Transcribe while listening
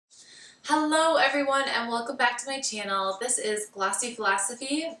Hello everyone and welcome back to my channel. This is Glossy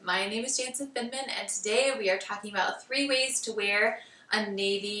Philosophy. My name is Jansen Finman and today we are talking about 3 ways to wear a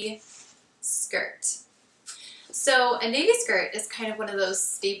navy skirt. So a navy skirt is kind of one of those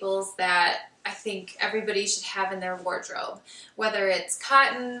staples that I think everybody should have in their wardrobe. Whether it's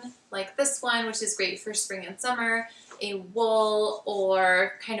cotton, like this one, which is great for spring and summer, a wool,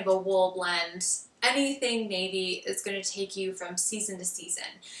 or kind of a wool blend. Anything navy is going to take you from season to season.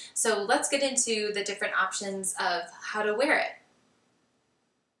 So let's get into the different options of how to wear it.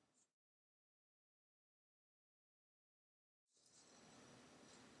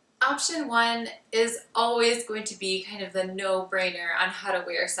 Option 1 is always going to be kind of the no-brainer on how to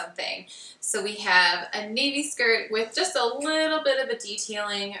wear something. So we have a navy skirt with just a little bit of a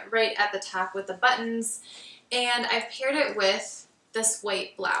detailing right at the top with the buttons, and I've paired it with this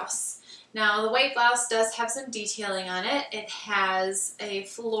white blouse. Now the white blouse does have some detailing on it. It has a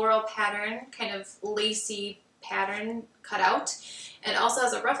floral pattern, kind of lacy pattern cut out. It also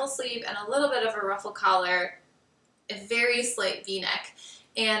has a ruffle sleeve and a little bit of a ruffle collar, a very slight v-neck.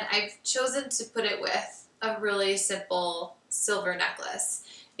 And I've chosen to put it with a really simple silver necklace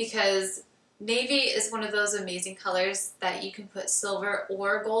because navy is one of those amazing colors that you can put silver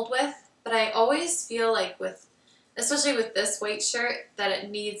or gold with, but I always feel like especially with this white shirt, that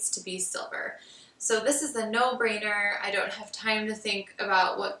it needs to be silver. So this is a no-brainer. I don't have time to think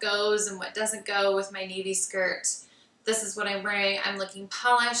about what goes and what doesn't go with my navy skirt. This is what I'm wearing. I'm looking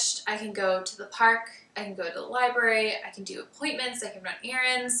polished. I can go to the park. I can go to the library. I can do appointments. I can run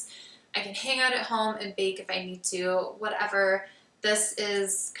errands. I can hang out at home and bake if I need to. Whatever. This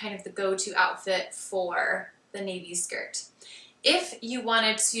is kind of the go-to outfit for the navy skirt. If you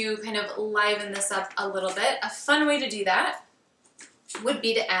wanted to kind of liven this up a little bit, a fun way to do that would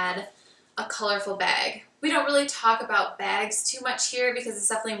be to add a colorful bag. We don't really talk about bags too much here because it's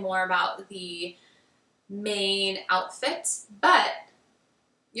definitely more about the main outfit, but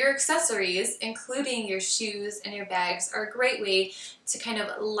your accessories, including your shoes and your bags, are a great way to kind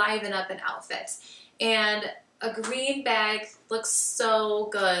of liven up an outfit. And a green bag looks so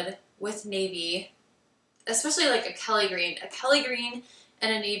good with navy, especially like a Kelly green. A Kelly green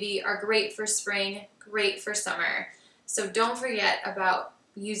and a navy are great for spring, great for summer. So don't forget about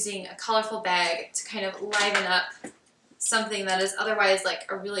using a colorful bag to kind of liven up something that is otherwise like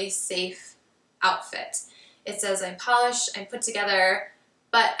a really safe outfit. It says I'm polished, I'm put together,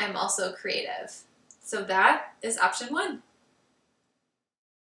 but I'm also creative. So that is option 1.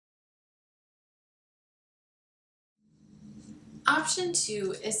 Option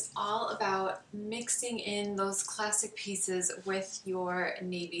 2 is all about mixing in those classic pieces with your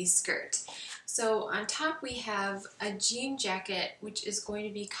navy skirt. So on top we have a jean jacket, which is going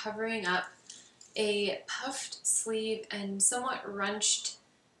to be covering up a puffed sleeve and somewhat runched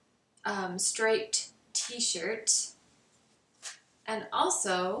striped t-shirt, and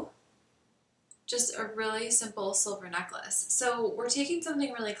also just a really simple silver necklace. So we're taking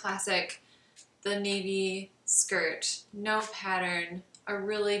something really classic, the navy skirt, no pattern, a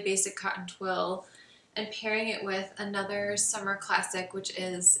really basic cotton twill, and pairing it with another summer classic, which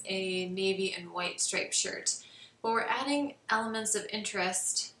is a navy and white striped shirt. But we're adding elements of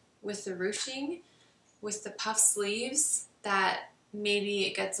interest with the ruching, with the puff sleeves, that maybe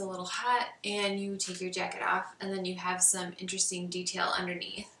it gets a little hot and you take your jacket off and then you have some interesting detail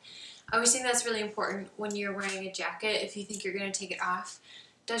underneath. I always think that's really important when you're wearing a jacket. If you think you're going to take it off,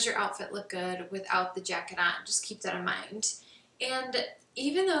 does your outfit look good without the jacket on? Just keep that in mind. And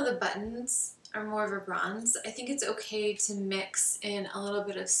even though the buttons are more of a bronze, I think it's okay to mix in a little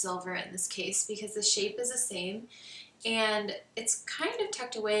bit of silver in this case because the shape is the same and it's kind of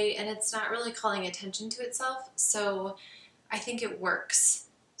tucked away and it's not really calling attention to itself, so I think it works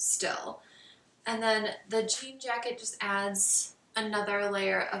still. And then the jean jacket just adds another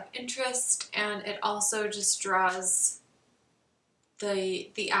layer of interest, and it also just draws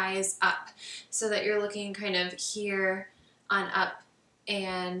the eyes up so that you're looking kind of here on up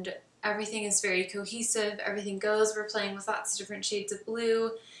and everything is very cohesive, everything goes. We're playing with lots of different shades of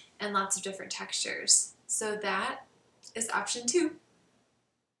blue and lots of different textures. So that is option 2.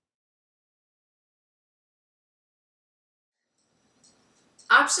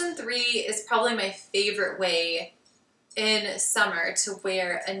 Option 3 is probably my favorite way in summer to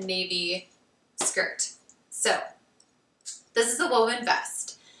wear a navy skirt. So this is a woven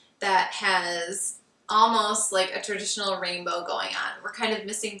vest that has almost like a traditional rainbow going on. We're kind of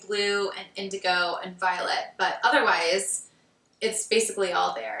missing blue and indigo and violet, but otherwise it's basically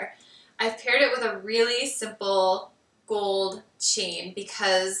all there. I've paired it with a really simple gold chain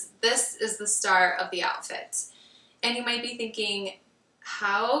because this is the star of the outfit. And you might be thinking,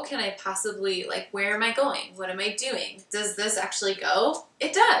 how can I possibly, like, where am I going? What am I doing? Does this actually go?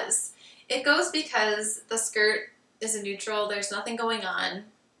 It does. It goes because the skirt is a neutral. There's nothing going on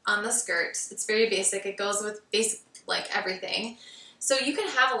the skirt. It's very basic. It goes with basic, like, everything. So you can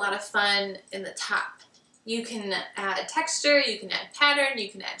have a lot of fun in the top. You can add texture, you can add pattern, you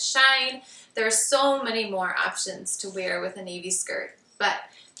can add shine. There are so many more options to wear with a navy skirt, but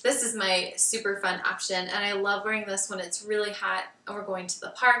this is my super fun option, and I love wearing this when it's really hot and we're going to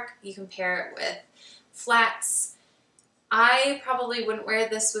the park. You can pair it with flats. I probably wouldn't wear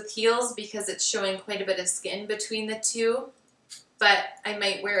this with heels because it's showing quite a bit of skin between the two, but I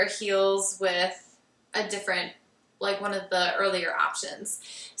might wear heels with a different, like one of the earlier options.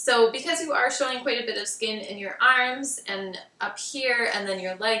 So because you are showing quite a bit of skin in your arms and up here, and then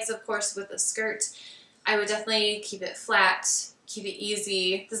your legs, of course, with the skirt, I would definitely keep it flat, keep it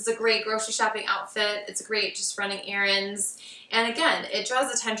easy. This is a great grocery shopping outfit. It's great just running errands. And again, it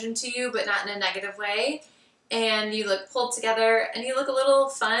draws attention to you, but not in a negative way. And you look pulled together, and you look a little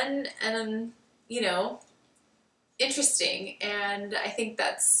fun and, you know, interesting. And I think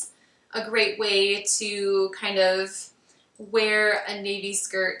that's a great way to kind of wear a navy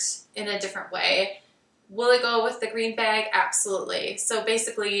skirt in a different way. Will it go with the green bag? Absolutely. So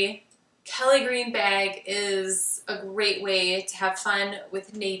basically, Kelly green bag is a great way to have fun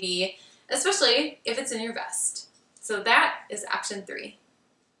with navy, especially if it's in your vest. So that is option 3.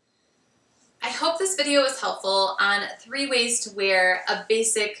 I hope this video was helpful on 3 ways to wear a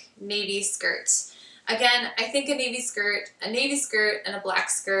basic navy skirt. Again, I think a navy skirt, and a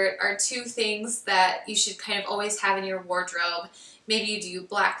black skirt are 2 things that you should kind of always have in your wardrobe. Maybe you do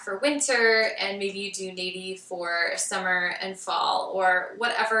black for winter, and maybe you do navy for summer and fall, or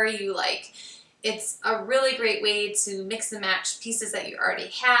whatever you like. It's a really great way to mix and match pieces that you already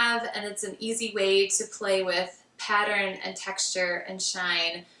have, and it's an easy way to play with pattern and texture and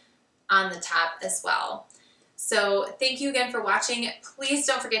shine on the top as well. So thank you again for watching. Please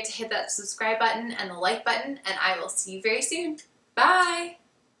don't forget to hit that subscribe button and the like button, and I will see you very soon. Bye!